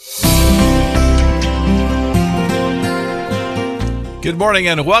Good morning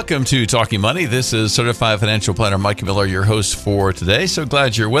and welcome to Talking Money. This is Certified Financial Planner Mike Miller, your host for today. So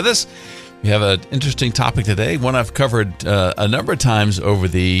glad you're with us. We have an interesting topic today, one I've covered a number of times over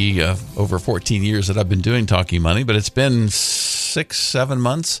the over 14 years that I've been doing Talking Money, but it's been 6-7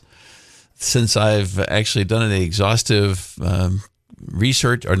 months since I've actually done an exhaustive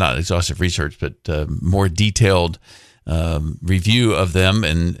research, or not exhaustive research, but more detailed review of them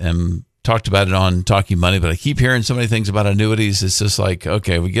and talked about it on Talking Money. But I keep hearing so many things about annuities. It's just like,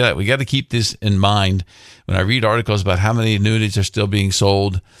 okay, we got to keep this in mind when I read articles about how many annuities are still being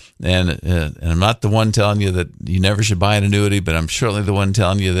sold. And I'm not the one telling you that you never should buy an annuity, but I'm certainly the one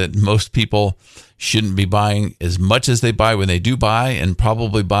telling you that most people shouldn't be buying as much as they buy when they do buy, and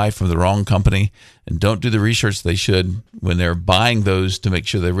probably buy from the wrong company and don't do the research they should when they're buying those to make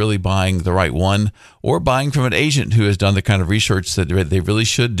sure they're really buying the right one, or buying from an agent who has done the kind of research that they really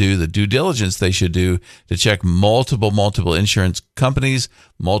should do, the due diligence they should do to check multiple insurance companies,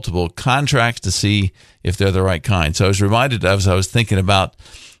 multiple contracts to see if they're the right kind. So I was reminded, as I was thinking about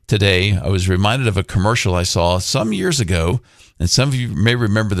today, I was reminded of a commercial I saw some years ago. And some of you may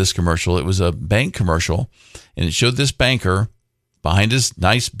remember this commercial. It was a bank commercial, and it showed this banker behind his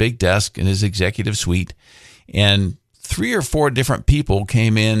nice big desk in his executive suite, and 3 or 4 different people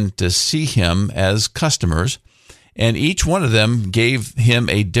came in to see him as customers, and each one of them gave him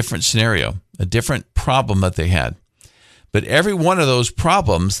a different scenario, a different problem that they had. But every one of those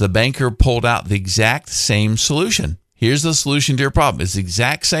problems, the banker pulled out the exact same solution. Here's the solution to your problem. It's the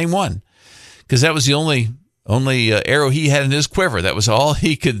exact same one, because that was the only arrow he had in his quiver. That was all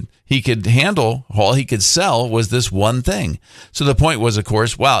he could handle. All he could sell was this one thing. So the point was, of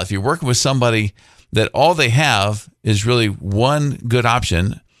course, wow, if you're working with somebody that all they have is really one good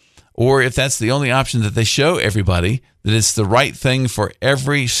option, or if that's the only option that they show everybody, that it's the right thing for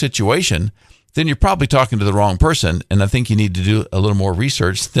every situation, then you're probably talking to the wrong person. And I think you need to do a little more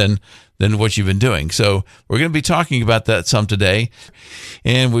research than what you've been doing. So we're going to be talking about that some today.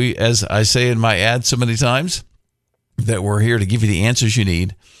 And we, as I say in my ad so many times, that we're here to give you the answers you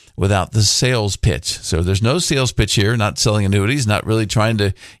need without the sales pitch. So there's no sales pitch here, not selling annuities, not really trying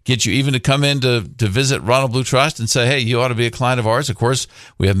to get you even to come in to visit Ronald Blue Trust and say, hey, you ought to be a client of ours. Of course,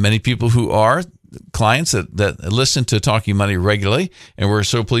 we have many people who are clients that listen to Talking Money regularly, and we're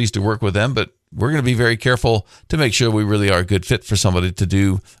so pleased to work with them. But we're going to be very careful to make sure we really are a good fit for somebody to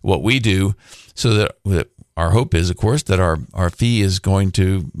do what we do, so that our hope is, of course, that our fee is going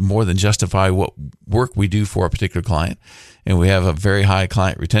to more than justify what work we do for a particular client. And we have a very high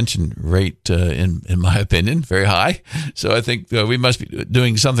client retention rate, in my opinion, very high. So I think we must be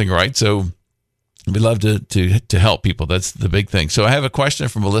doing something right. So we love to help people. That's the big thing. So I have a question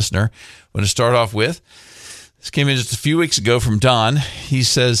from a listener I'm going to start off with. This came in just a few weeks ago from Don. He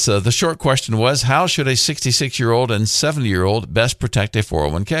says, the short question was, how should a 66-year-old and 70-year-old best protect a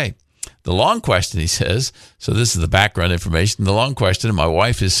 401k? The long question, he says, so this is the background information. The long question, my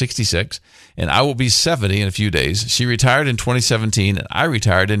wife is 66, and I will be 70 in a few days. She retired in 2017, and I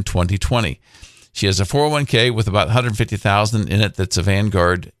retired in 2020. She has a 401k with about $150,000 in it that's a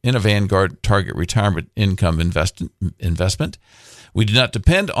Vanguard target retirement income investment. We do not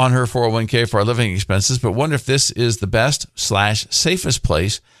depend on her 401k for our living expenses, but wonder if this is the best/safest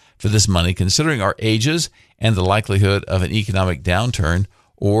place for this money, considering our ages and the likelihood of an economic downturn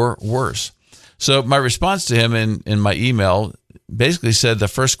or worse. So my response to him in my email basically said the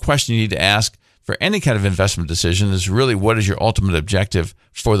first question you need to ask for any kind of investment decision is really, what is your ultimate objective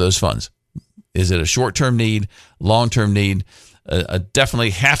for those funds? Is it a short-term need, long-term need? A definitely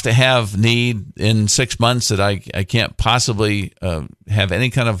have-to-have need in 6 months that I can't possibly have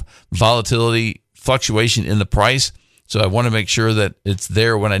any kind of volatility, fluctuation in the price. So I want to make sure that it's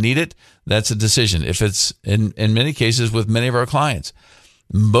there when I need it. That's a decision. If it's in many cases with many of our clients,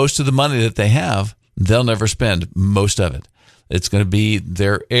 most of the money that they have, they'll never spend most of it. It's going to be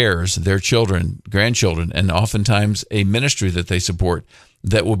their heirs, their children, grandchildren, and oftentimes a ministry that they support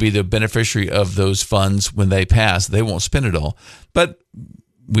that will be the beneficiary of those funds when they pass. They won't spend it all. But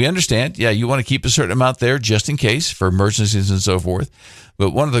we understand, you want to keep a certain amount there just in case for emergencies and so forth. But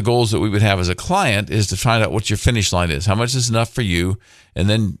one of the goals that we would have as a client is to find out what your finish line is. How much is enough for you? And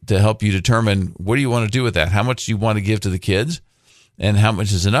then to help you determine, what do you want to do with that? How much do you want to give to the kids? And how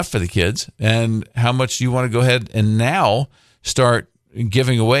much is enough for the kids? And how much do you want to go ahead and now start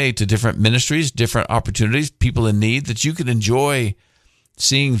giving away to different ministries, different opportunities, people in need, that you can enjoy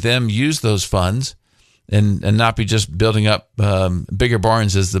seeing them use those funds and not be just building up bigger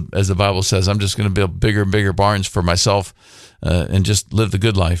barns, as the Bible says. I'm just going to build bigger and bigger barns for myself and just live the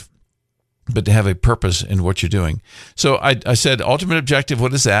good life, but to have a purpose in what you're doing. So I said, ultimate objective,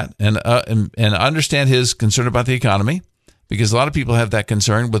 what is that? And I understand his concern about the economy, because a lot of people have that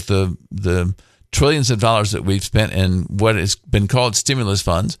concern with the trillions of dollars that we've spent in what has been called stimulus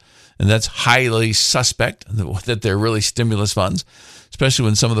funds. And that's highly suspect that they're really stimulus funds, especially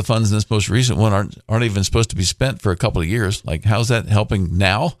when some of the funds in this most recent one aren't even supposed to be spent for a couple of years. Like, how's that helping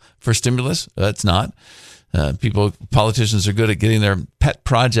now for stimulus? That's not. Politicians are good at getting their pet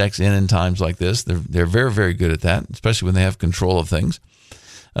projects in times like this. They're very, very good at that, especially when they have control of things.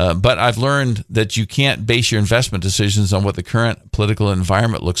 But I've learned that you can't base your investment decisions on what the current political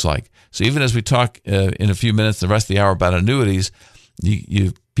environment looks like. So even as we talk in a few minutes, the rest of the hour about annuities,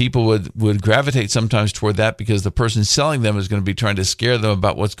 people would gravitate sometimes toward that because the person selling them is going to be trying to scare them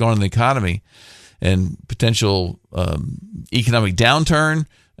about what's going on in the economy and potential economic downturn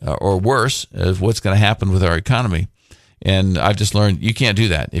or worse, of what's going to happen with our economy. And I've just learned you can't do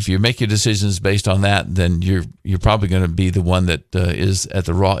that. If you make your decisions based on that, then you're probably going to be the one that is at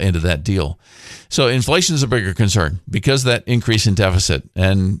the raw end of that deal. So inflation is a bigger concern because of that increase in deficit.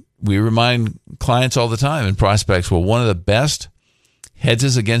 And we remind clients all the time and prospects, well, one of the best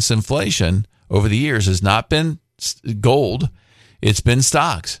hedges against inflation over the years has not been gold. It's been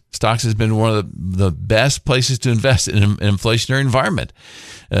stocks. Stocks has been one of the best places to invest in an inflationary environment.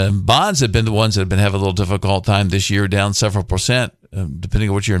 Bonds have been the ones that have been having a little difficult time this year, down several percent, depending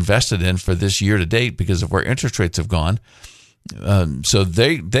on what you're invested in for this year to date because of where interest rates have gone. So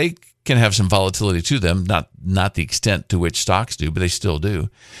they can have some volatility to them, not the extent to which stocks do, but they still do.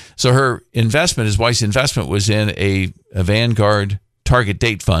 So her investment, his wife's investment, was in a Vanguard target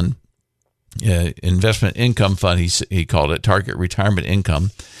date fund. Investment income fund, he called it, target retirement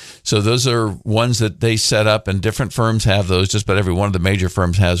income. So those are ones that they set up, and different firms have those. Just about every one of the major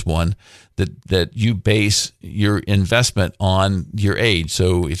firms has one that you base your investment on your age.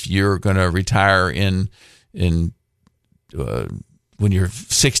 So if you're going to retire in when you're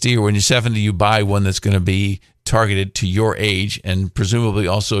 60 or when you're 70, you buy one that's going to be targeted to your age and presumably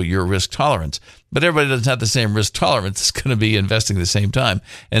also your risk tolerance. But everybody doesn't have the same risk tolerance. It's going to be investing at the same time.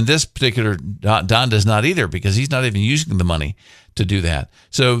 And this particular Don does not either, because he's not even using the money to do that.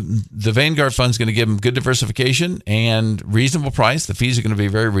 So the Vanguard fund is going to give him good diversification and reasonable price. The fees are going to be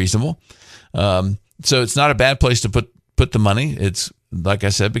very reasonable. So it's not a bad place to put the money. It's, like I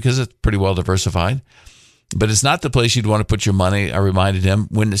said, because it's pretty well diversified. But it's not the place you'd want to put your money. I reminded him,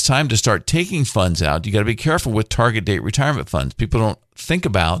 when it's time to start taking funds out, you got to be careful with target date retirement funds. People don't think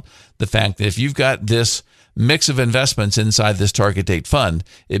about the fact that if you've got this mix of investments inside this target date fund,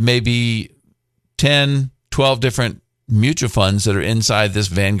 it may be 10, 12 different mutual funds that are inside this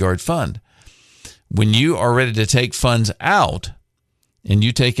Vanguard fund. When you are ready to take funds out and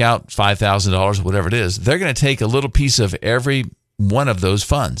you take out $5,000, whatever it is, they're going to take a little piece of every one of those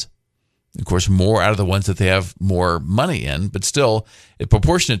funds. Of course, more out of the ones that they have more money in, but still,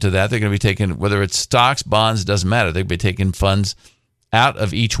 proportionate to that, they're going to be taking, whether it's stocks, bonds, it doesn't matter. They're going to be taking funds out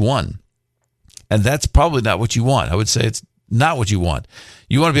of each one. And that's probably not what you want. I would say it's not what you want.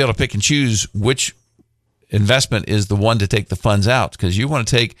 You want to be able to pick and choose which investment is the one to take the funds out, because you want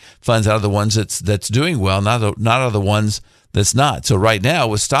to take funds out of the ones that's doing well, not out of the ones that's not. So right now,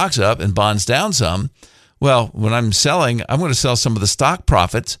 with stocks up and bonds down some, well, when I'm selling, I'm going to sell some of the stock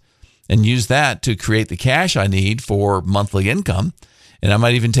profits and use that to create the cash I need for monthly income. And I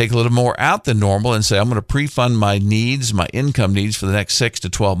might even take a little more out than normal and say, I'm going to pre-fund my needs, my income needs for the next 6 to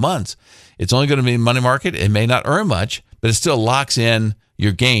 12 months. It's only going to be money market. It may not earn much, but it still locks in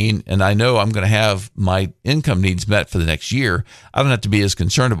your gain. And I know I'm going to have my income needs met for the next year. I don't have to be as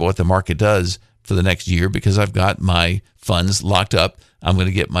concerned about what the market does for the next year because I've got my funds locked up. I'm going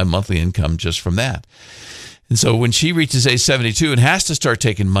to get my monthly income just from that. And so when she reaches age 72 and has to start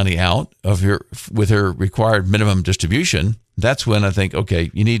taking money out of with her required minimum distribution, that's when I think, okay,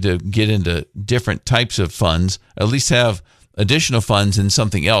 you need to get into different types of funds, at least have additional funds in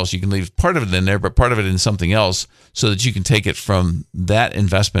something else. You can leave part of it in there, but part of it in something else so that you can take it from that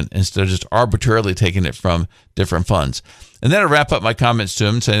investment instead of just arbitrarily taking it from different funds. And then I wrap up my comments to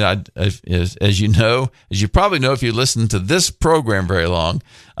him saying, as you probably know if you listen to this program very long,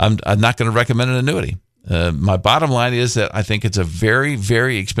 I'm not going to recommend an annuity. My bottom line is that I think it's a very,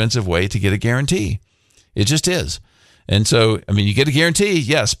 very expensive way to get a guarantee. It just is. And so, I mean, you get a guarantee,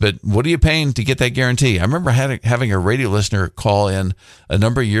 yes, but what are you paying to get that guarantee? I remember having a radio listener call in a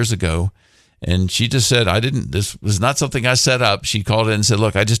number of years ago, and she just said, this was not something I set up. She called in and said,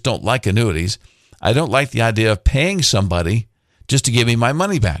 look, I just don't like annuities. I don't like the idea of paying somebody just to give me my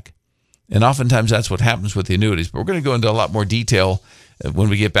money back. And oftentimes that's what happens with the annuities. But we're going to go into a lot more detail when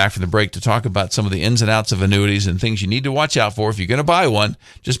we get back from the break to talk about some of the ins and outs of annuities and things you need to watch out for. If you're going to buy one,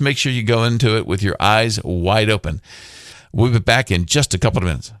 just make sure you go into it with your eyes wide open. We'll be back in just a couple of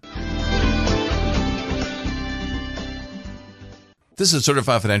minutes. This is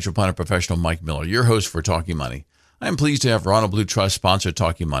Certified Financial Planner Professional Mike Miller, your host for Talking Money. I am pleased to have Ronald Blue Trust sponsor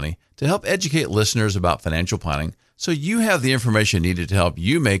Talking Money to help educate listeners about financial planning so you have the information needed to help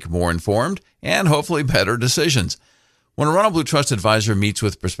you make more informed and hopefully better decisions. When a Ronald Blue Trust advisor meets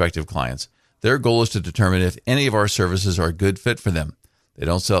with prospective clients, their goal is to determine if any of our services are a good fit for them. They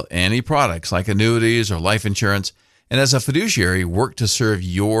don't sell any products like annuities or life insurance, and as a fiduciary, work to serve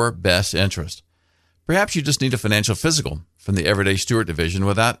your best interest. Perhaps you just need a financial physical from the Everyday Stewart Division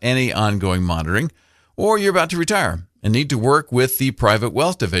without any ongoing monitoring, or you're about to retire and need to work with the Private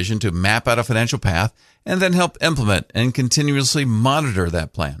Wealth Division to map out a financial path and then help implement and continuously monitor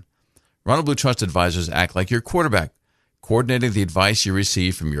that plan. Ronald Blue Trust advisors act like your quarterback, coordinating the advice you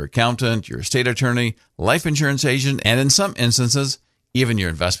receive from your accountant, your estate attorney, life insurance agent, and in some instances, even your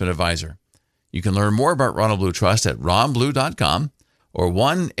investment advisor. You can learn more about Ronald Blue Trust at ronblue.com or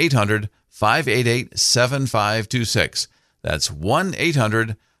 1-800-588-7526. That's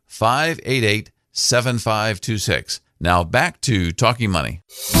 1-800-588-7526. Now back to Talking Money.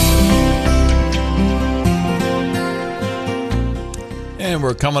 And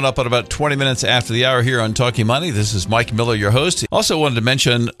we're coming up at about 20 minutes after the hour here on Talking Money. This is Mike Miller, your host. Also wanted to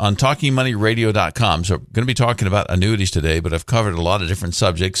mention on TalkingMoneyRadio.com. So I'm going to be talking about annuities today, but I've covered a lot of different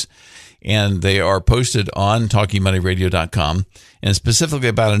subjects, and they are posted on TalkingMoneyRadio.com, and specifically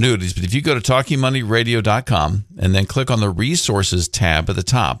about annuities. But if you go to TalkingMoneyRadio.com and then click on the Resources tab at the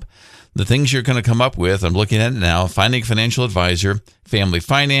top, the things you're going to come up with, I'm looking at it now: finding a financial advisor, family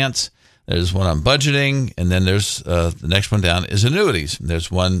finance. There's one on budgeting, and then there's the next one down is annuities. There's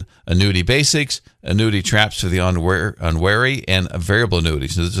one annuity basics, annuity traps for the unwary, and variable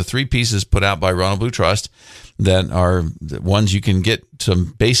annuities. So there's the three pieces put out by Ronald Blue Trust that are the ones you can get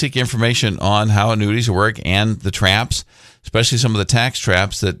some basic information on how annuities work and the traps, especially some of the tax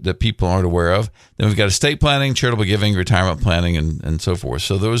traps that people aren't aware of. Then we've got estate planning, charitable giving, retirement planning, and so forth.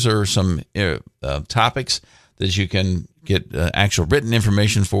 So those are some topics that you can get actual written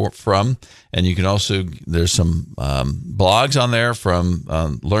information from, and you can also, there's some blogs on there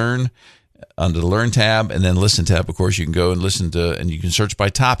from Learn, under the Learn tab, and then Listen tab. Of course, you can go and listen to, and you can search by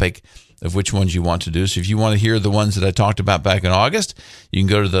topic of which ones you want to do. So if you want to hear the ones that I talked about back in August, you can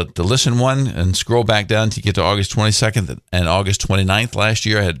go to the Listen one and scroll back down to get to August 22nd and August 29th. Last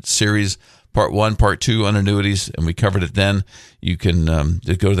year, I had series Part 1, Part 2 on annuities, and we covered it then. You can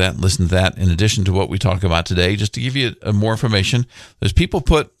go to that and listen to that in addition to what we talk about today, just to give you more information. There's people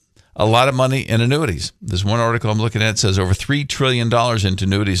put a lot of money in annuities. There's one article I'm looking at says over $3 trillion into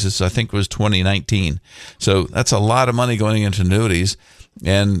annuities. This, I think, was 2019. So that's a lot of money going into annuities.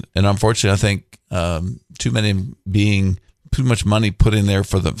 And unfortunately, I think too much money put in there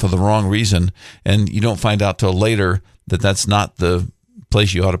for the wrong reason, and you don't find out till later that that's not the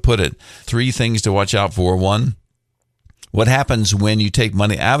place you ought to put it. Three things to watch out for. One, what happens when you take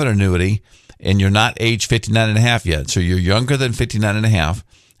money out of an annuity and you're not age 59 and a half yet? So you're younger than 59 and a half.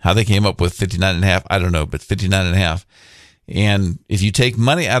 How they came up with 59 and a half, I don't know, but 59 and a half. And if you take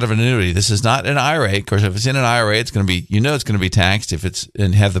money out of an annuity, this is not an IRA. Of course, if it's in an IRA, it's going to be, it's going to be taxed if it's,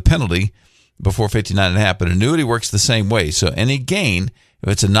 and have the penalty before 59 and a half. But annuity works the same way. So any gain, if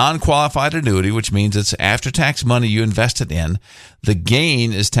it's a non-qualified annuity, which means it's after-tax money you invested in, the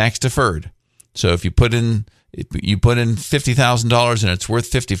gain is tax deferred. So if you put in $50,000 and it's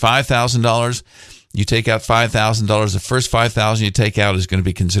worth $55,000, you take out $5,000. The first $5,000 you take out is going to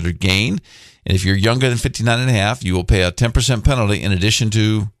be considered gain. And if you're younger than 59 and a half, you will pay a 10% penalty in addition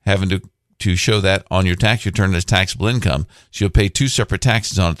to having to show that on your tax return as taxable income. So you'll pay two separate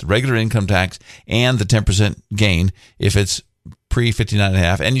taxes on it, the regular income tax and the 10% gain if it's pre-59 and a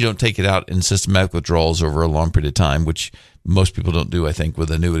half, and you don't take it out in systematic withdrawals over a long period of time, which most people don't do, I think,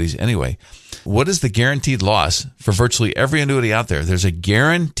 with annuities anyway. What is the guaranteed loss for virtually every annuity out there? There's a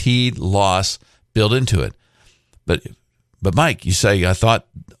guaranteed loss built into it. But Mike, you say, I thought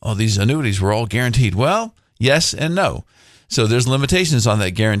these annuities were all guaranteed. Well, yes and no. So there's limitations on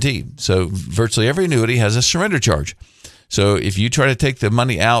that guarantee. So virtually every annuity has a surrender charge. So if you try to take the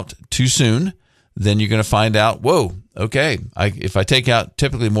money out too soon, then you're going to find out, if I take out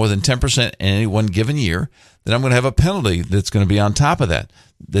typically more than 10% in any one given year, then I'm going to have a penalty that's going to be on top of that.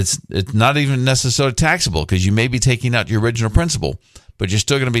 It's not even necessarily taxable because you may be taking out your original principal, but you're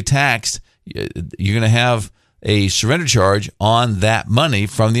still going to be taxed. You're going to have a surrender charge on that money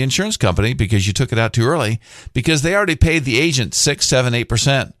from the insurance company because you took it out too early, because they already paid the agent 6, 7,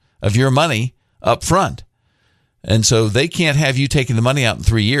 8% of your money up front. And so they can't have you taking the money out in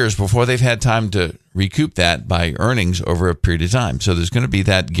 3 years before they've had time to recoup that by earnings over a period of time. So there's going to be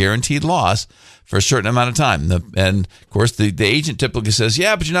that guaranteed loss for a certain amount of time. And, of course, the agent typically says,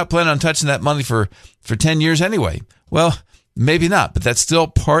 yeah, but you're not planning on touching that money for 10 years anyway. Well, Maybe not, but that's still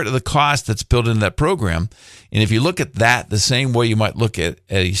part of the cost that's built into that program. And if you look at that the same way you might look at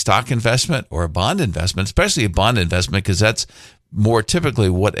a stock investment or a bond investment, especially a bond investment, because that's more typically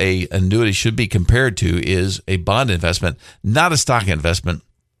what a annuity should be compared to, is a bond investment, not a stock investment.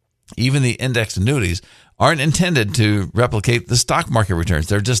 Even the indexed annuities aren't intended to replicate the stock market returns.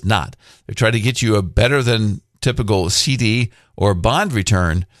 They're just not. They try to get you a better than typical CD or bond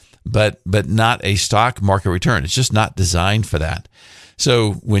return, but not a stock market return. It's just not designed for that.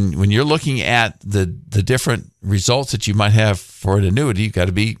 So when you're looking at the different results that you might have for an annuity, you've got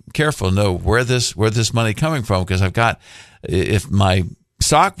to be careful to know where this money coming from, because if my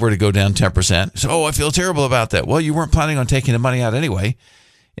stock were to go down 10%, so I feel terrible about that. Well, you weren't planning on taking the money out anyway.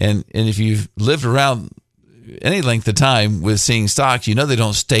 And if you've lived around any length of time with seeing stocks, you know they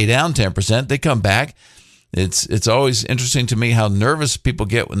don't stay down 10%. They come back. It's always interesting to me how nervous people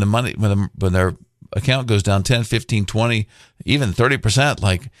get when when their account goes down 10, 15, 20, even 30%.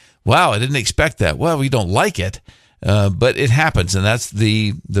 Like, wow, I didn't expect that. Well, we don't like it, but it happens, and that's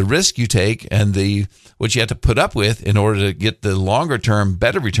the risk you take and what you have to put up with in order to get the longer term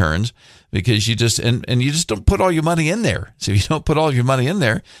better returns. Because you just you just don't put all your money in there. So if you don't put all of your money in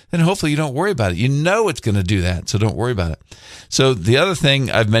there, then hopefully you don't worry about it. You know it's going to do that, so don't worry about it. So the other thing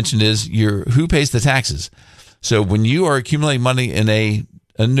I've mentioned is who pays the taxes. So when you are accumulating money in a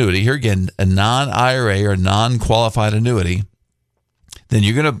annuity, here again, a non-IRA or non-qualified annuity, then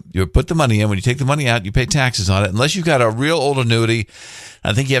you put the money in. When you take the money out, you pay taxes on it. Unless you've got a real old annuity,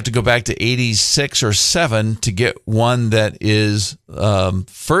 I think you have to go back to 86 or 7 to get one that is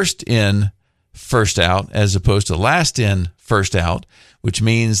first in, first out, as opposed to last in, first out, which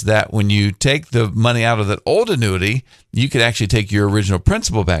means that when you take the money out of that old annuity, you could actually take your original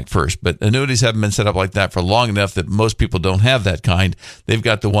principal back first. But annuities haven't been set up like that for long enough that most people don't have that kind. They've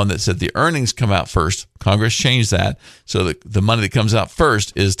got the one that said the earnings come out first. Congress changed that so that the money that comes out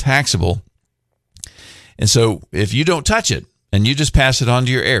first is taxable. And so if you don't touch it and you just pass it on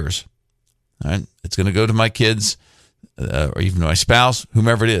to your heirs, all right, it's going to go to my kids or even my spouse,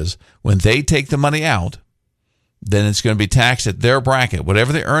 whomever it is. When they take the money out, then it's going to be taxed at their bracket.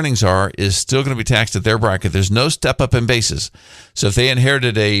 Whatever the earnings are is still going to be taxed at their bracket. There's no step up in basis. So if they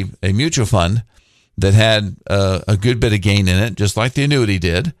inherited a mutual fund that had a good bit of gain in it, just like the annuity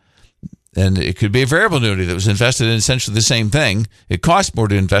did, and it could be a variable annuity that was invested in essentially the same thing. It costs more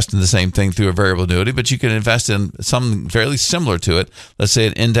to invest in the same thing through a variable annuity, but you can invest in something fairly similar to it. Let's say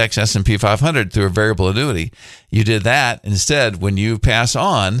an index S&P 500 through a variable annuity. You did that. Instead, when you pass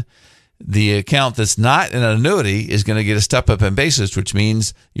on, the account that's not an annuity is going to get a step up in basis, which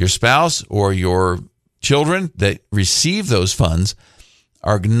means your spouse or your children that receive those funds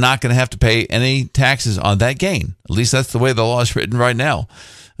are not going to have to pay any taxes on that gain. At least that's the way the law is written right now.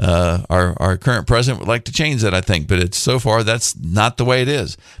 Our current president would like to change that, I think, but so far that's not the way it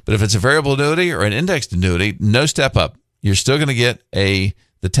is. But if it's a variable annuity or an indexed annuity, no step up. You're still going to get the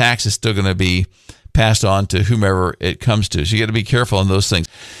tax is still going to be passed on to whomever it comes to. So you got to be careful on those things.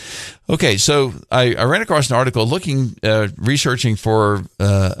 Okay, so I ran across an article researching for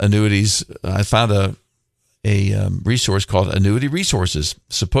annuities. I found a resource called Annuity Resources.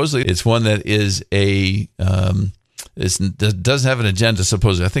 Supposedly, it's one that is it doesn't have an agenda,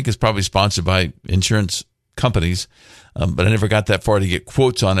 supposedly. I think it's probably sponsored by insurance companies, but I never got that far to get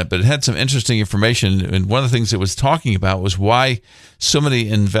quotes on it. But it had some interesting information, and one of the things it was talking about was why so many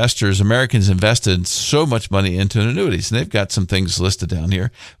Americans invested so much money into annuities. And they've got some things listed down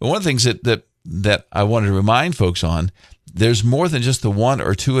here. But one of the things that I wanted to remind folks on, there's more than just the one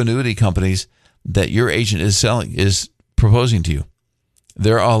or two annuity companies that your agent is proposing to you.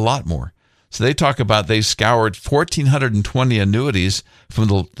 There are a lot more. So they talk about they scoured 1,420 annuities from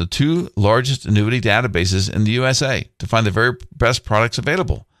the two largest annuity databases in the USA to find the very best products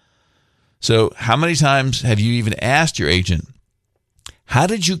available. So how many times have you even asked your agent, how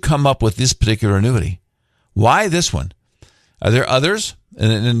did you come up with this particular annuity? Why this one? Are there others?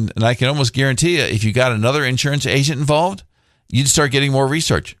 And I can almost guarantee you, if you got another insurance agent involved, you'd start getting more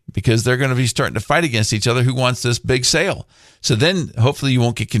research because they're going to be starting to fight against each other who wants this big sale. So then hopefully you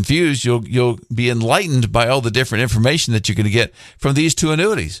won't get confused. You'll be enlightened by all the different information that you're going to get from these two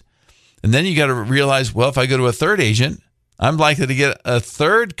annuities. And then you got to realize, well, if I go to a third agent, I'm likely to get a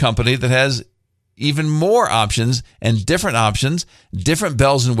third company that has even more options and different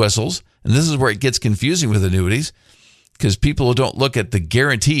bells and whistles. And this is where it gets confusing with annuities because people don't look at the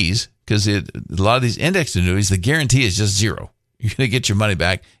guarantees, because a lot of these indexed annuities, the guarantee is just zero. You're going to get your money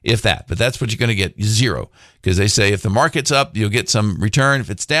back, if that. But that's what you're going to get, zero. Because they say if the market's up, you'll get some return.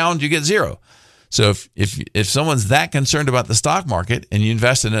 If it's down, you get zero. So if someone's that concerned about the stock market and you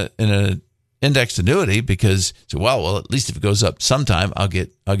invest in an indexed annuity because, so, well, at least if it goes up sometime, I'll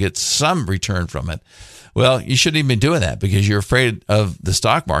get some return from it. Well, you shouldn't even be doing that because you're afraid of the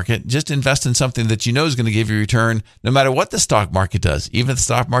stock market. Just invest in something that you know is going to give you a return no matter what the stock market does. Even if the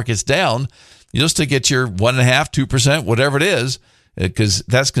stock market's down, you'll still get your 1.5%, 2%, whatever it is, because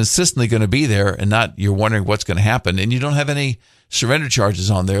that's consistently going to be there and not you're wondering what's going to happen. And you don't have any surrender charges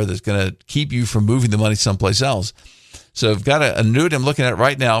on there that's going to keep you from moving the money someplace else. So I've got an annuity I'm looking at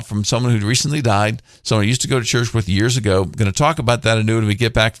right now from someone who recently died, someone I used to go to church with years ago. I'm going to talk about that annuity when we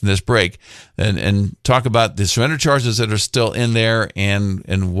get back from this break and talk about the surrender charges that are still in there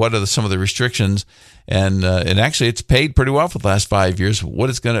and what are some of the restrictions. And actually, it's paid pretty well for the last 5 years. What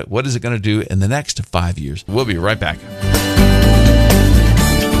is it going to do in the next 5 years? We'll be right back.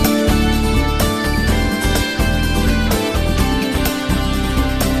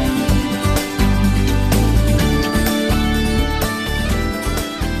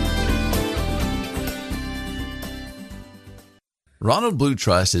 Ronald Blue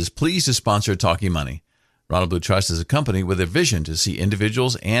Trust is pleased to sponsor Talking Money. Ronald Blue Trust is a company with a vision to see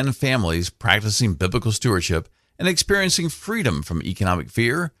individuals and families practicing biblical stewardship and experiencing freedom from economic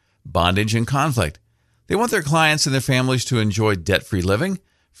fear, bondage, and conflict. They want their clients and their families to enjoy debt-free living,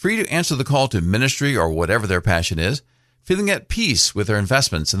 free to answer the call to ministry or whatever their passion is, feeling at peace with their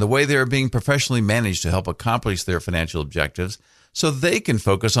investments and the way they are being professionally managed to help accomplish their financial objectives so they can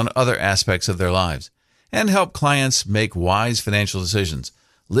focus on other aspects of their lives, and help clients make wise financial decisions,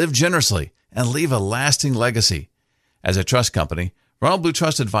 live generously, and leave a lasting legacy. As a trust company, Ronald Blue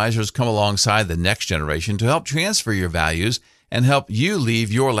Trust advisors come alongside the next generation to help transfer your values and help you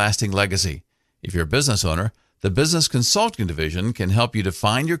leave your lasting legacy. If you're a business owner, the Business Consulting Division can help you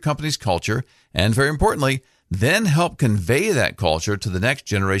define your company's culture and, very importantly, then help convey that culture to the next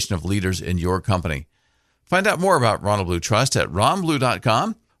generation of leaders in your company. Find out more about Ronald Blue Trust at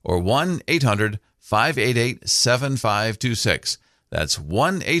ronblue.com or 1-800-588-7526. That's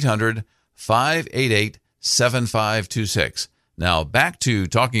 1-800-588-7526. Now back to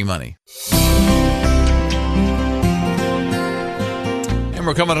Talking Money. And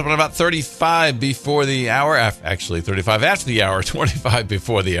we're coming up at about 35 before the hour. Actually, 35 after the hour, 25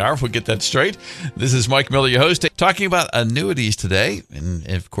 before the hour. We'll get that straight. This is Mike Miller, your host, talking about annuities today. And,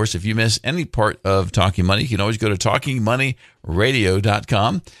 of course, if you miss any part of Talking Money, you can always go to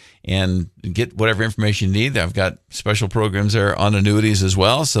talkingmoneyradio.com and get whatever information you need. I've got special programs there on annuities as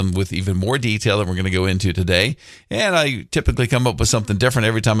well, some with even more detail than we're going to go into today. And I typically come up with something different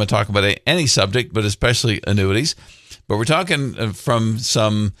every time I talk about any subject, but especially annuities. But we're talking from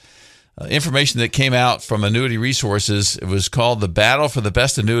some information that came out from Annuity Resources. It was called The Battle for the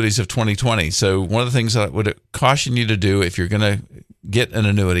Best Annuities of 2020. So one of the things I would caution you to do if you're going to get an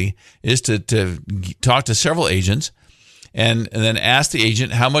annuity is to talk to several agents and then ask the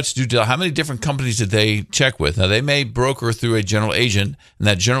agent how many different companies did they check with. Now, they may broker through a general agent, and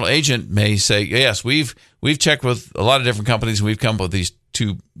that general agent may say, yes, we've checked with a lot of different companies, and we've come up with these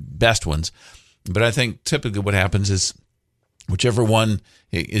two best ones. But I think typically what happens is whichever one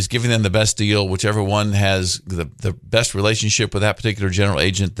is giving them the best deal, whichever one has the best relationship with that particular general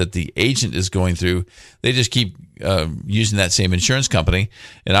agent that the agent is going through, they just keep using that same insurance company.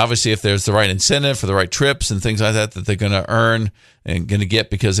 And obviously, if there's the right incentive for the right trips and things like that they're going to earn and going to get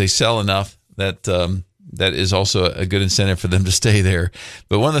because they sell enough, that is also a good incentive for them to stay there.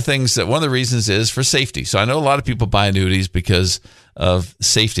 But one of the reasons is for safety. So I know a lot of people buy annuities because of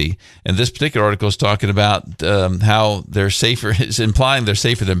safety. And this particular article is talking about how they're safer, is implying they're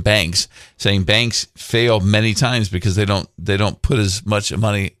safer than banks, saying banks fail many times because they don't put as much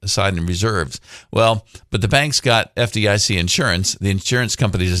money aside in reserves. Well, but the bank's got FDIC insurance. The insurance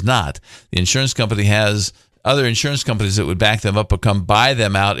company does not. The insurance company has other insurance companies that would back them up or come buy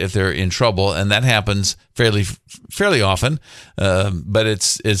them out if they're in trouble, and that happens fairly often. But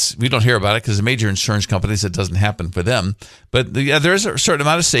it's we don't hear about it because the major insurance companies it doesn't happen for them. But there is a certain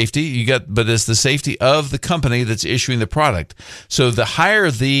amount of safety but it's the safety of the company that's issuing the product. So the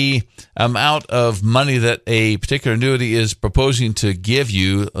higher the amount of money that a particular annuity is proposing to give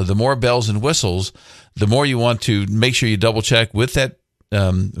you, the more bells and whistles, the more you want to make sure you double check with that.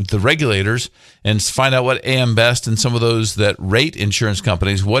 The regulators and find out what AM Best and some of those that rate insurance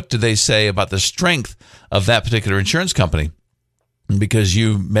companies, what do they say about the strength of that particular insurance company? Because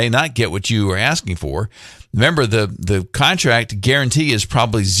you may not get what you are asking for. Remember, the contract guarantee is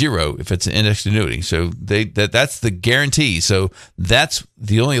probably zero if it's an indexed annuity. So that's the guarantee. So that's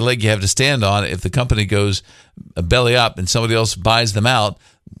the only leg you have to stand on. If the company goes belly up and somebody else buys them out,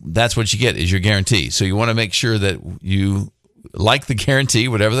 that's what you get is your guarantee. So you want to make sure that you like the guarantee,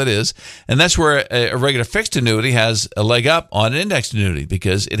 whatever that is. And that's where a regular fixed annuity has a leg up on an indexed annuity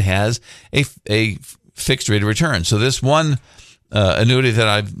because it has a fixed rate of return. So this one annuity that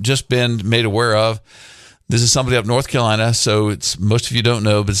I've just been made aware of, this is somebody up North Carolina, so it's most of you don't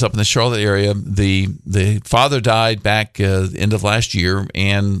know, but it's up in the Charlotte area. The father died back end of last year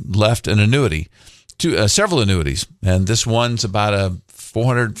and left an annuity, several annuities, and this one's about a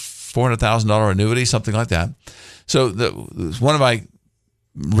 $400,000 annuity, something like that. So one of my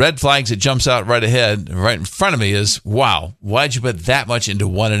red flags that jumps out right in front of me is, wow, why'd you put that much into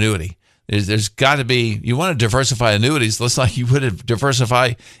one annuity? There's got to be, you want to diversify annuities, looks like you would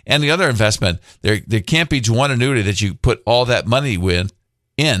diversify any other investment. There can't be one annuity that you put all that money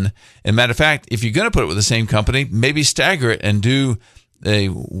in. And matter of fact, if you're going to put it with the same company, maybe stagger it and do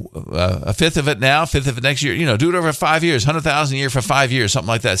a fifth of it now, fifth of it next year. Do it over 5 years, 100,000 a year for 5 years, something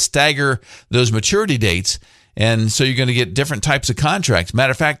like that. Stagger those maturity dates, and so you're going to get different types of contracts.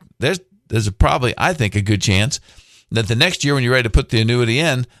 Matter of fact, there's probably, I think, a good chance that the next year when you're ready to put the annuity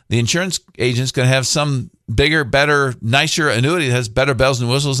in, the insurance agent's going to have some bigger, better, nicer annuity that has better bells and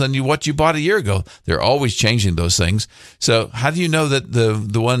whistles than what you bought a year ago. They're always changing those things. So how do you know that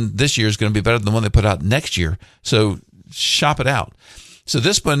the one this year is going to be better than the one they put out next year? So shop it out. So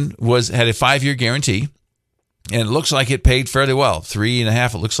this one had a 5-year guarantee, and it looks like it paid fairly well,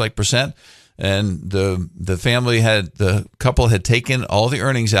 3.5%, it looks like percent. And the couple had taken all the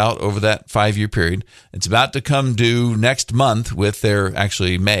earnings out over that 5-year period. It's about to come due next month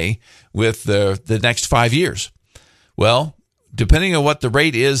May, with the next 5 years. Well, depending on what the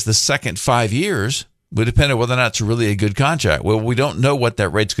rate is the second 5 years, would depend on whether or not it's really a good contract. Well, we don't know what that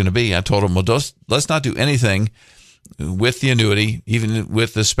rate's going to be. I told them, well, let's not do anything with the annuity, even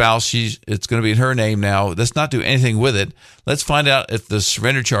with the spouse. It's going to be in her name now. Let's not do anything with it. Let's find out if the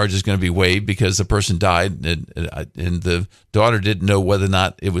surrender charge is going to be waived because the person died and the daughter didn't know whether or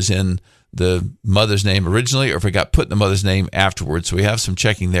not it was in the mother's name originally or if it got put in the mother's name afterwards. So we have some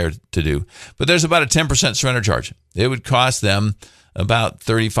checking there to do. But there's about a 10% surrender charge. It would cost them about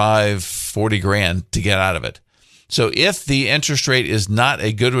 $35,000-$40,000 to get out of it. So if the interest rate is not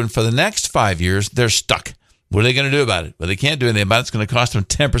a good one for the next 5 years, they're stuck. What are they going to do about it? Well, they can't do anything about it. It's going to cost them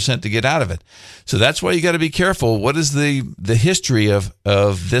 10% to get out of it. So that's why you got to be careful. What is the history of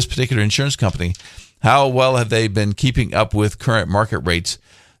this particular insurance company? How well have they been keeping up with current market rates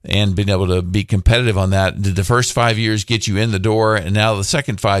and been able to be competitive on that? Did the first 5 years get you in the door, and now the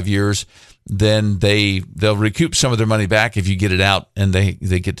second 5 years, then they'll recoup some of their money back if you get it out, and they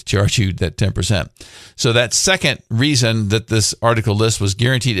get to charge you that 10%. So that second reason that this article lists was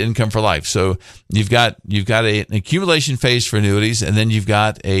guaranteed income for life. So you've got an accumulation phase for annuities, and then you've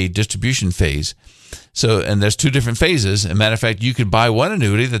got a distribution phase. So, and there's two different phases. As a matter of fact, you could buy one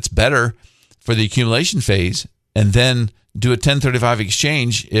annuity that's better for the accumulation phase, and then do a 1035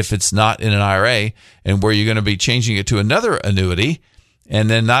 exchange if it's not in an IRA, and where you're going to be changing it to another annuity, and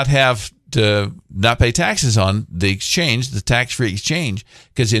then not pay taxes on the exchange, the tax-free exchange,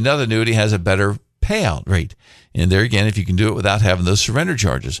 because another annuity has a better payout rate. And there again, if you can do it without having those surrender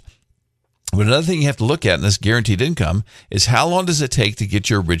charges. But another thing you have to look at in this guaranteed income is how long does it take to get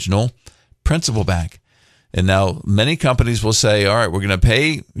your original principal back? And now many companies will say, all right, we're going to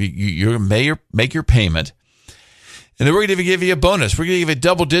pay, you're going to make your payment, and then we're going to give you a bonus. We're going to give you a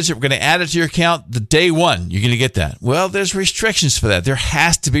double digit. We're going to add it to your account the day one. You're going to get that. Well, there's restrictions for that. There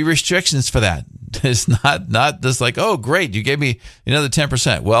has to be restrictions for that. It's not just like, oh, great, you gave me another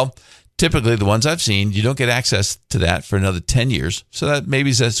 10%. Well, typically the ones I've seen, you don't get access to that for another 10 years. So that's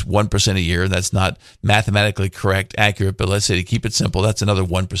 1% a year. That's not mathematically correct, accurate, but let's say to keep it simple, that's another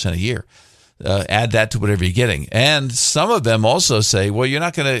 1% a year. Add that to whatever you're getting. And some of them also say, well, you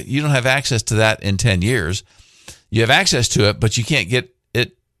don't have access to that in 10 years. You have access to it, but you can't get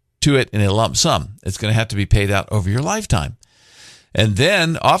to it in a lump sum. It's going to have to be paid out over your lifetime. And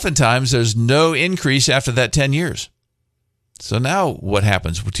then oftentimes there's no increase after that 10 years. So now what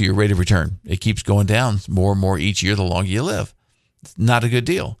happens to your rate of return? It keeps going down more and more each year the longer you live. It's not a good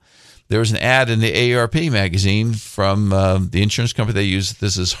deal. There was an ad in the AARP magazine from the insurance company they use.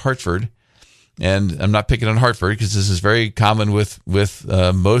 This is Hartford. And I'm not picking on Hartford because this is very common with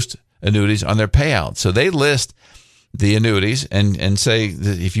most annuities on their payout. So they list the annuities and say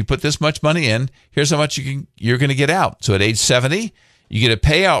that if you put this much money in, here's how much you're going to get out. So at age 70, you get a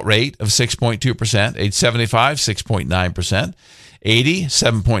payout rate of 6.2%, age 75, 6.9%, 80,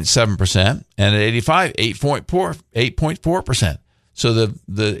 7.7%, and at 85, 8.4%. So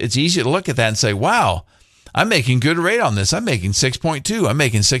it's easy to look at that and say, wow, I'm making good rate on this. I'm making 6.2. I'm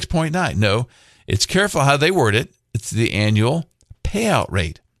making 6.9. No, it's careful how they word it. It's the annual payout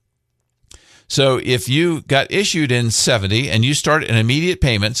rate. So if you got issued in 70 and you start an immediate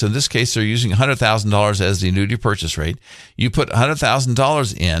payment, so in this case, they're using $100,000 as the annuity purchase rate. You put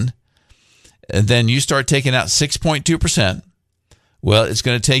 $100,000 in, and then you start taking out 6.2%. Well, it's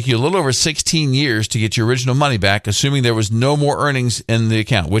going to take you a little over 16 years to get your original money back, assuming there was no more earnings in the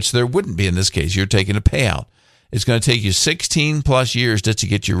account, which there wouldn't be in this case. You're taking a payout. It's going to take you 16 plus years just to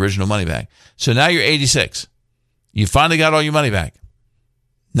get your original money back. So now you're 86. You finally got all your money back.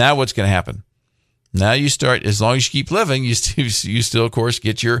 Now what's going to happen? Now you start, as long as you keep living, you still, of course,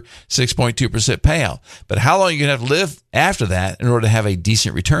 get your 6.2% payout. But how long are you going to have to live after that in order to have a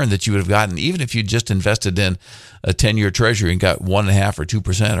decent return that you would have gotten, even if you just invested in a 10-year treasury and got 1.5% or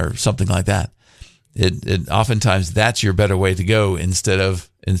 2% or something like that? It oftentimes that's your better way to go instead of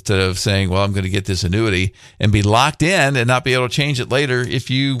saying, well, I'm going to get this annuity and be locked in and not be able to change it later if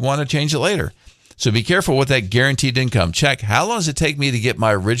you want to change it later. So be careful with that guaranteed income. Check, how long does it take me to get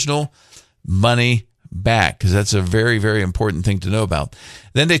my original money back? Because that's a very, very important thing to know about.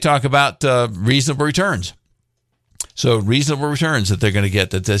 Then they talk about reasonable returns. So reasonable returns that they're going to get,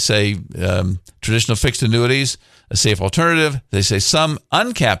 that they say traditional fixed annuities, a safe alternative. They say some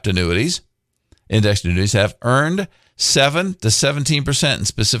uncapped annuities, indexed annuities, have earned 7 to 17% in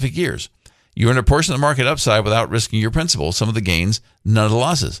specific years. You earn a portion of the market upside without risking your principal, some of the gains, none of the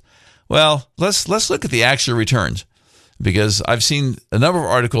losses. Well, let's look at the actual returns, because I've seen a number of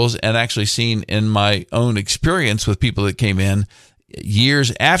articles and actually seen in my own experience with people that came in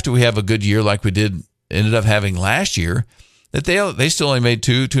years after we have a good year like we ended up having last year, that they still only made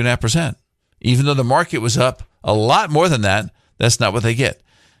 2.5%. Even though the market was up a lot more than that, that's not what they get.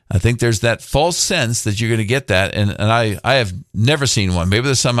 I think there's that false sense that you're going to get that, and I have never seen one. Maybe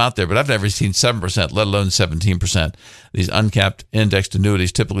there's some out there, but I've never seen 7%, let alone 17%. These uncapped indexed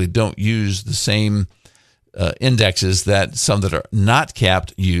annuities typically don't use the same indexes that some that are not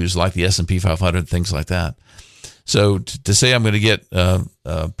capped use, like the S&P 500, things like that. So to say I'm going to get a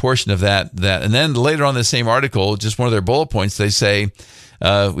portion of that, and then later on in the same article, just one of their bullet points, they say,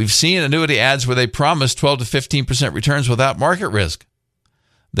 we've seen annuity ads where they promise 12 to 15% returns without market risk.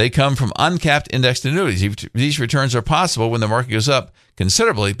 They come from uncapped indexed annuities. These returns are possible when the market goes up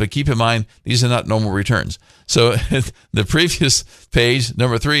considerably, but keep in mind, these are not normal returns. So the previous page,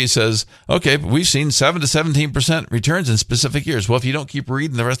 number 3, says, okay, we've seen 7 to 17% returns in specific years. Well, if you don't keep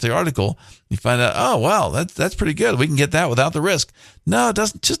reading the rest of the article, you find out, oh, wow, that's pretty good. We can get that without the risk. No, it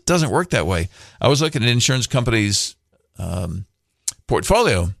just doesn't work that way. I was looking at an insurance company's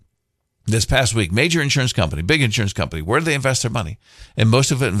portfolio this past week. Major insurance company, big insurance company. Where do they invest their money? And most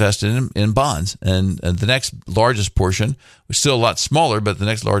of it invested in bonds. And the next largest portion was still a lot smaller, but the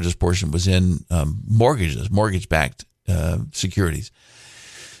next largest portion was in mortgages, mortgage-backed securities.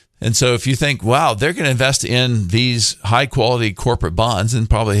 And so if you think, wow, they're going to invest in these high-quality corporate bonds, and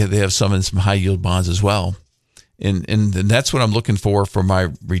probably they have some in some high-yield bonds as well. And that's what I'm looking for my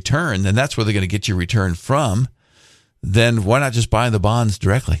return, and that's where they're going to get your return from. Then why not just buy the bonds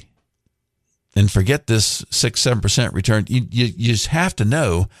directly? And forget this 6-7% return. You just have to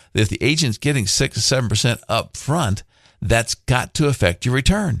know that if the agent's getting 6-7% up front, that's got to affect your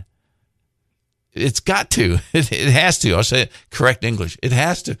return. It's got to. It has to. I'll say it correct English. It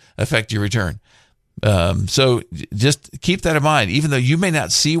has to affect your return. So just keep that in mind, even though you may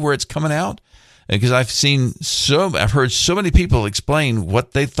not see where it's coming out, because I've heard so many people explain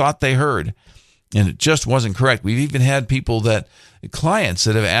what they thought they heard, and it just wasn't correct. We've even had clients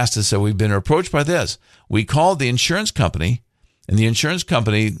that have asked us, so we've been approached by this. We called the insurance company, and the insurance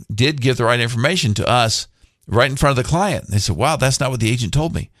company did give the right information to us right in front of the client. They said, wow, that's not what the agent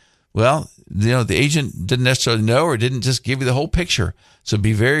told me. Well, the agent didn't necessarily know or didn't just give you the whole picture. So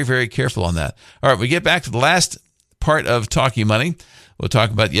be very, very careful on that. All right, we get back to the last part of Talking Money. We'll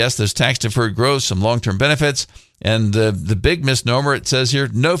talk about, yes, there's tax-deferred growth, some long-term benefits, and the big misnomer, it says here,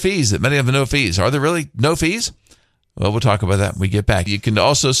 no fees, that many of them no fees. Are there really no fees? Well, we'll talk about that when we get back. You can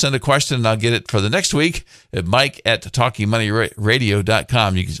also send a question, and I'll get it for the next week at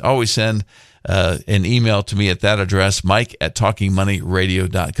mike@talkingmoneyradio.com. You can always send an email to me at that address,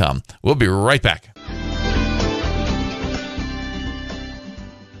 mike@talkingmoneyradio.com. We'll be right back.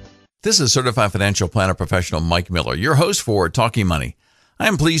 This is Certified Financial Planner Professional Mike Miller, your host for Talking Money. I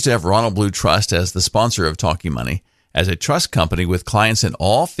am pleased to have Ronald Blue Trust as the sponsor of Talking Money. As a trust company with clients in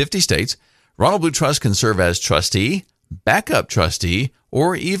all 50 states, Ronald Blue Trust can serve as trustee, backup trustee,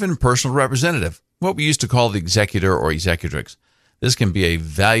 or even personal representative, what we used to call the executor or executrix. This can be a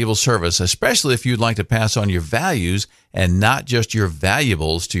valuable service, especially if you'd like to pass on your values and not just your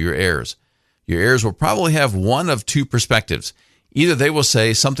valuables to your heirs. Your heirs will probably have one of two perspectives. Either they will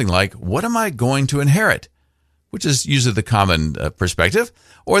say something like, what am I going to inherit? which is usually the common perspective,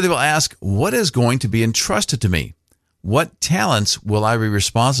 or they will ask, what is going to be entrusted to me? What talents will I be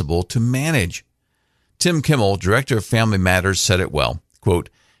responsible to manage? Tim Kimmel, Director of Family Matters, said it well. Quote,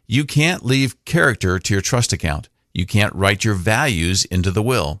 you can't leave character to your trust account. You can't write your values into the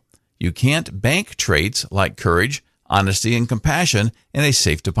will. You can't bank traits like courage, honesty, and compassion in a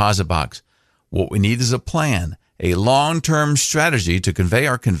safe deposit box. What we need is a plan, a long-term strategy to convey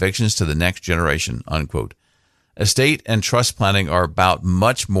our convictions to the next generation, unquote. Estate and trust planning are about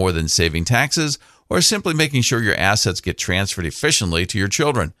much more than saving taxes or simply making sure your assets get transferred efficiently to your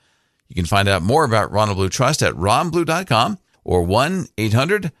children. You can find out more about Ron Blue Trust at ronblue.com or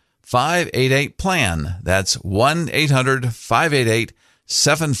 1-800-588-PLAN. That's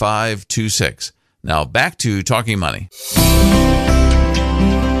 1-800-588-7526. Now back to Talking Money.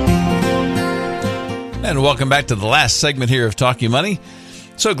 And welcome back to the last segment here of Talking Money.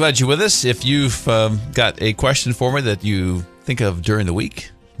 So glad you're with us. If you've got a question for me that you think of during the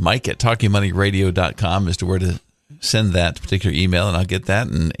week, Mike at talkingmoneyradio.com is to where to send that particular email, and I'll get that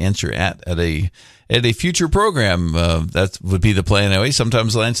and answer at a future program. That would be the plan anyway.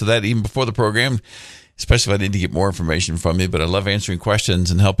 Sometimes I'll answer that even before the program, especially if I need to get more information from you. But I love answering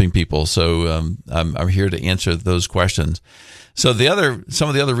questions and helping people, so I'm here to answer those questions. So some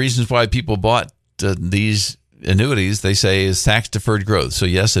of the other reasons why people bought these annuities, they say, is tax deferred growth. So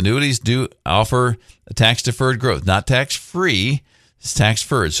yes, annuities do offer a tax deferred growth, not tax free. It's tax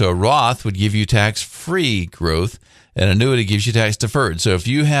deferred. So a Roth would give you tax free growth. An annuity gives you tax deferred. So if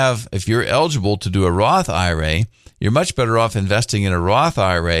you're eligible to do a Roth IRA, you're much better off investing in a Roth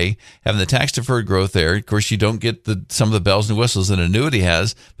IRA, having the tax deferred growth there. Of course, you don't get some of the bells and whistles an annuity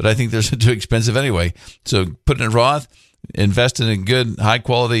has, but I think they're too expensive anyway. So put in a Roth, invest in a good, high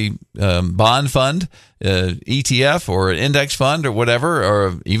quality bond fund, ETF, or an index fund, or whatever,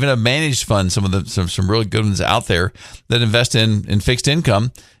 or even a managed fund. Some really good ones out there that invest in fixed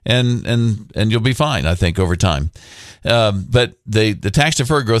income, and you'll be fine, I think, over time. But the tax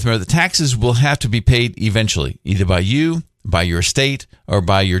deferred growth, remember, the taxes will have to be paid eventually, either by you, by your estate, or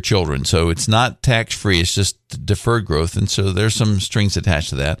by your children. So it's not tax free; it's just deferred growth, and so there's some strings attached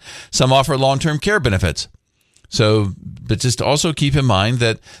to that. Some offer long-term care benefits. So, but just also keep in mind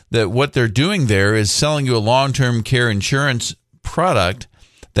that what they're doing there is selling you a long-term care insurance product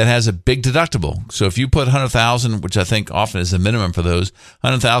that has a big deductible. So if you put $100,000, which I think often is the minimum for those,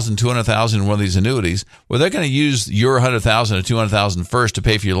 $100,000, $200,000 in one of these annuities, well, they're going to use your $100,000 or $200,000 first to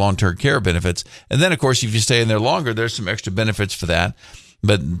pay for your long-term care benefits. And then, of course, if you stay in there longer, there's some extra benefits for that.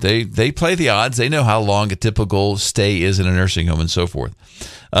 But they play the odds. They know how long a typical stay is in a nursing home and so forth.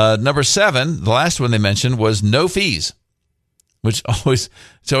 Number 7, the last one they mentioned, was no fees, which always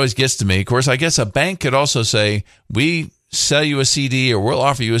gets to me. Of course, I guess a bank could also say, we sell you a CD, or we'll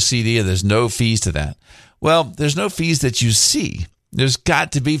offer you a CD, and there's no fees to that. Well, there's no fees that you see. There's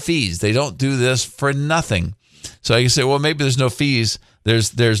got to be fees. They don't do this for nothing. So I can say, well, maybe there's no fees.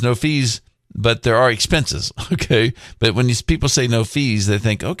 There's no fees, but there are expenses, okay? But when people say no fees, they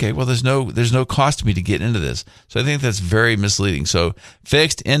think, okay, well, there's no cost to me to get into this. So I think that's very misleading. So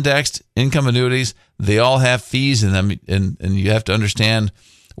fixed, indexed, income annuities, they all have fees in them, and you have to understand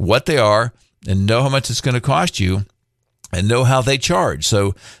what they are and know how much it's going to cost you and know how they charge.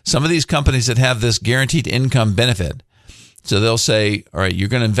 So some of these companies that have this guaranteed income benefit, so they'll say, all right, you're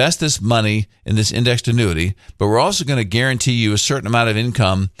going to invest this money in this indexed annuity, but we're also going to guarantee you a certain amount of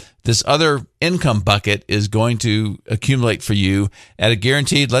income. This other income bucket is going to accumulate for you at a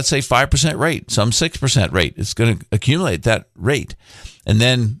guaranteed, let's say, 5% rate, some 6% rate. It's going to accumulate that rate. And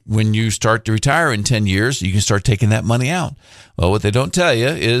then when you start to retire in 10 years, you can start taking that money out. Well, what they don't tell you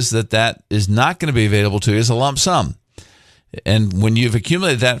is that is not going to be available to you as a lump sum. And when you've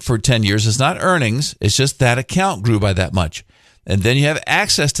accumulated that for 10 years, it's not earnings. It's just that account grew by that much. And then you have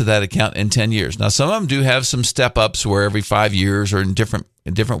access to that account in 10 years. Now, some of them do have some step-ups where every 5 years or in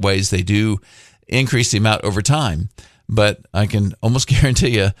different ways they do increase the amount over time. But I can almost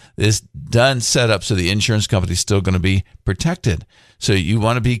guarantee you this done set up so the insurance company is still going to be protected. So you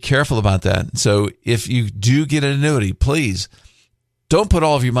want to be careful about that. So if you do get an annuity, please don't put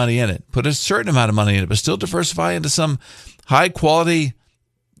all of your money in it. Put a certain amount of money in it, but still diversify into some high-quality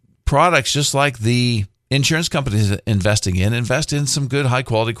products, just like the insurance companies investing in. Invest in some good,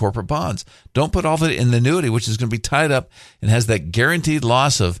 high-quality corporate bonds. Don't put all of it in the annuity, which is going to be tied up and has that guaranteed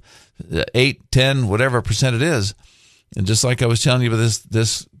loss of 8, 10, whatever percent it is. And just like I was telling you about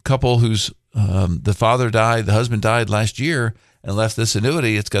this couple whose the father died, the husband died last year and left this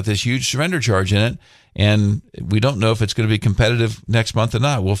annuity, it's got this huge surrender charge in it. And we don't know if it's going to be competitive next month or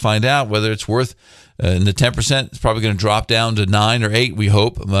not. We'll find out whether it's worth in the 10%. It's probably going to drop down to 9 or 8, we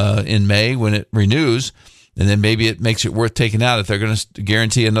hope, in May when it renews. And then maybe it makes it worth taking out if they're going to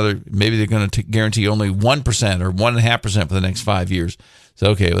guarantee maybe they're going to guarantee only 1% or 1.5% for the next 5 years. So,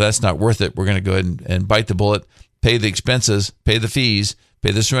 okay, well, that's not worth it. We're going to go ahead and bite the bullet, pay the expenses, pay the fees,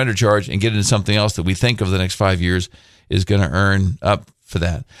 pay the surrender charge, and get into something else that we think over the next 5 years is going to earn up for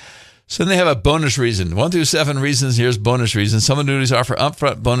that. So then they have a bonus reason. 1 through 7 reasons. Here's bonus reasons. Some annuities offer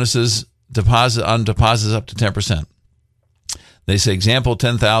upfront bonuses on deposits up to 10%. They say, example,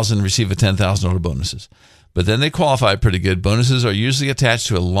 $10,000, receive a $10,000 bonuses. But then they qualify pretty good. Bonuses are usually attached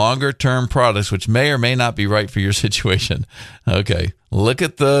to a longer-term products, which may or may not be right for your situation. Okay, look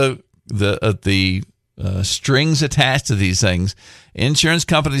at the strings attached to these things. Insurance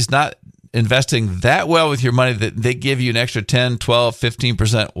companies not investing that well with your money that they give you an extra 10, 12,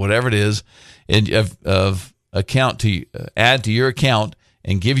 15%, whatever it is, of account to add to your account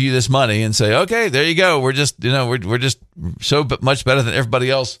and give you this money and say, okay, there you go. We're just so much better than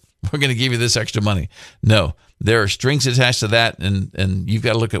everybody else. We're going to give you this extra money. No, there are strings attached to that, and you've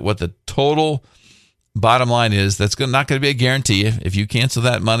got to look at what the total bottom line is. That's not going to be a guarantee. If you cancel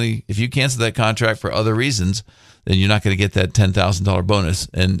that money, if you cancel that contract for other reasons, then you're not going to get that $10,000 bonus.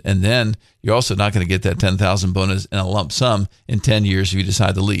 And then you're also not going to get that $10,000 bonus in a lump sum in 10 years if you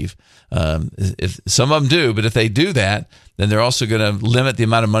decide to leave. If some of them do, but if they do that, then they're also going to limit the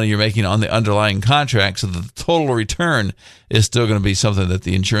amount of money you're making on the underlying contract, so that the total return is still going to be something that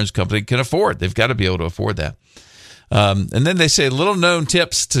the insurance company can afford. They've got to be able to afford that. And then they say little known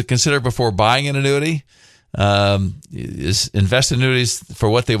tips to consider before buying an annuity is invest in annuities for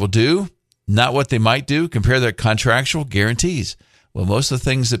what they will do, not what they might do. Compare their contractual guarantees. Well, most of the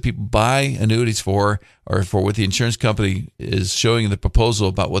things that people buy annuities for are for what the insurance company is showing in the proposal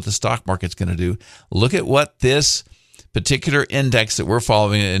about what the stock market's going to do. Look at what this particular index that we're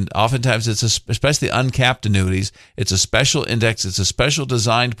following, and oftentimes it's especially uncapped annuities, it's a special index, it's a special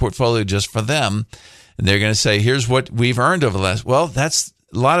designed portfolio just for them. And they're going to say, here's what we've earned over the last. Well, that's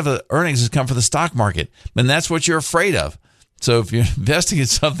a lot of the earnings has come from the stock market, and that's what you're afraid of. So if you're investing in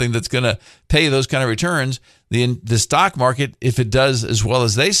something that's going to pay those kind of returns, the stock market, if it does as well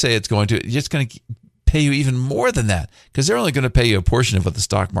as they say it's going to, it's going to pay you even more than that, because they're only going to pay you a portion of what the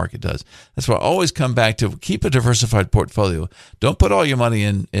stock market does. That's why I always come back to keep a diversified portfolio. Don't put all your money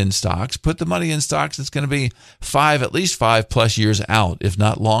in stocks. Put the money in stocks that's going to be at least 5+ years out, if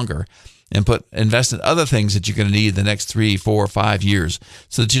not longer. And invest in other things that you're going to need the next 3, 4, 5 years,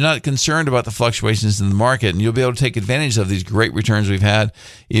 so that you're not concerned about the fluctuations in the market, and you'll be able to take advantage of these great returns we've had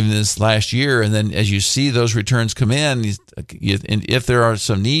even this last year. And then as you see those returns come in, and if there are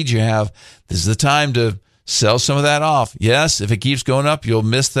some needs you have, this is the time to sell some of that off. Yes, if it keeps going up, you'll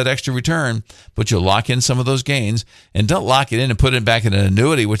miss that extra return, but you'll lock in some of those gains. And don't lock it in and put it back in an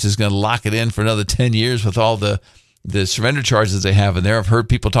annuity, which is going to lock it in for another 10 years with all the surrender charges they have in there. I've heard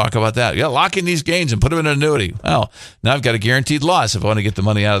people talk about that. Yeah, lock in these gains and put them in an annuity. Well, now I've got a guaranteed loss if I want to get the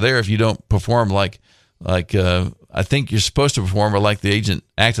money out of there. If you don't perform like I think you're supposed to perform, or like the agent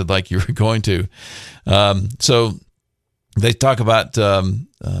acted like you were going to. So they talk about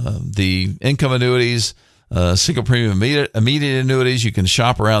the income annuities, single premium immediate annuities. You can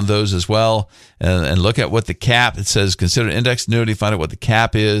shop around those as well, and look at what the cap. It says consider index annuity, find out what the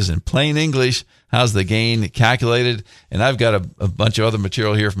cap is in plain English. How's the gain calculated? And I've got a bunch of other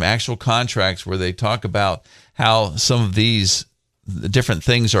material here from actual contracts where they talk about how some of these different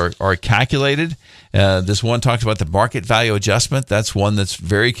things are calculated. This one talks about the market value adjustment. That's one that's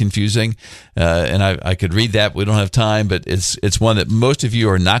very confusing, and I could read that. We don't have time, but it's one that most of you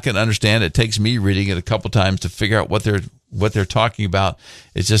are not going to understand. It takes me reading it a couple times to figure out what they're talking about.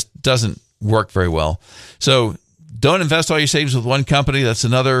 It just doesn't work very well. So don't invest all your savings with one company. That's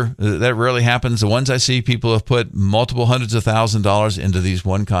another, that rarely happens. The ones I see, people have put multiple hundreds of $1,000s into these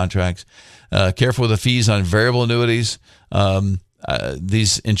one contracts. Careful with the fees on variable annuities.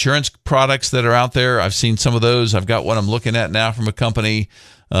 These insurance products that are out there, I've seen some of those. I've got one I'm looking at now from a company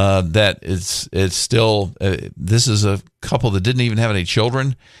that it's still, this is a couple that didn't even have any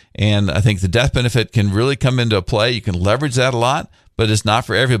children. And I think the death benefit can really come into play. You can leverage that a lot, but it's not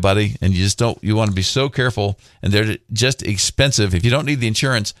for everybody. And you want to be so careful, and they're just expensive. If you don't need the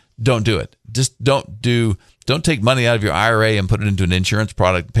insurance, don't do it. Just don't take money out of your IRA and put it into an insurance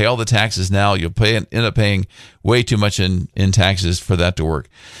product. Pay all the taxes now. You'll end up paying way too much in taxes for that to work.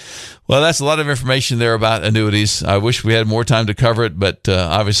 Well, that's a lot of information there about annuities. I wish we had more time to cover it, but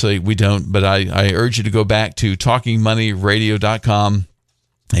obviously we don't. But I urge you to go back to talkingmoneyradio.com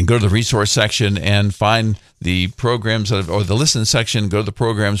and go to the resource section and find the programs or the listen section. Go to the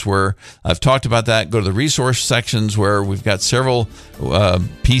programs where I've talked about that. Go to the resource sections where we've got several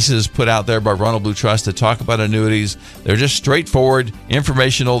pieces put out there by Ronald Blue Trust that talk about annuities. They're just straightforward,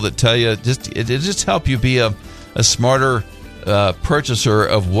 informational, that tell you it just help you be a smarter purchaser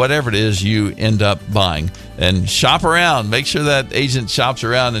of whatever it is you end up buying. And shop around. Make sure that agent shops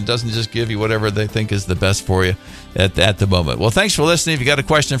around and doesn't just give you whatever they think is the best for you at the moment. Well, thanks for listening. If you got a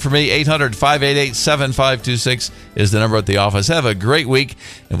question for me, 800-588-7526 is the number at the office. Have a great week,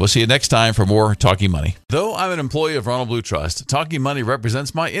 and we'll see you next time for more Talking Money. Though I'm an employee of Ronald Blue Trust, Talking Money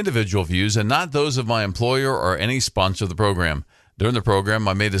represents my individual views and not those of my employer or any sponsor of the program. During the program,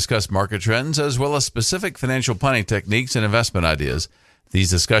 I may discuss market trends as well as specific financial planning techniques and investment ideas. These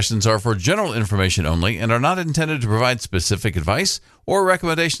discussions are for general information only and are not intended to provide specific advice or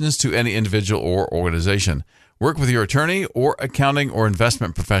recommendations to any individual or organization. Work with your attorney or accounting or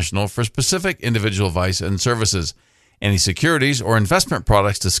investment professional for specific individual advice and services. Any securities or investment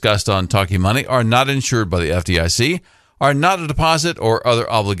products discussed on Talking Money are not insured by the FDIC, are not a deposit or other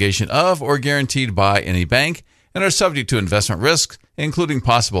obligation of or guaranteed by any bank, and are subject to investment risks, including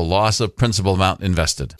possible loss of principal amount invested.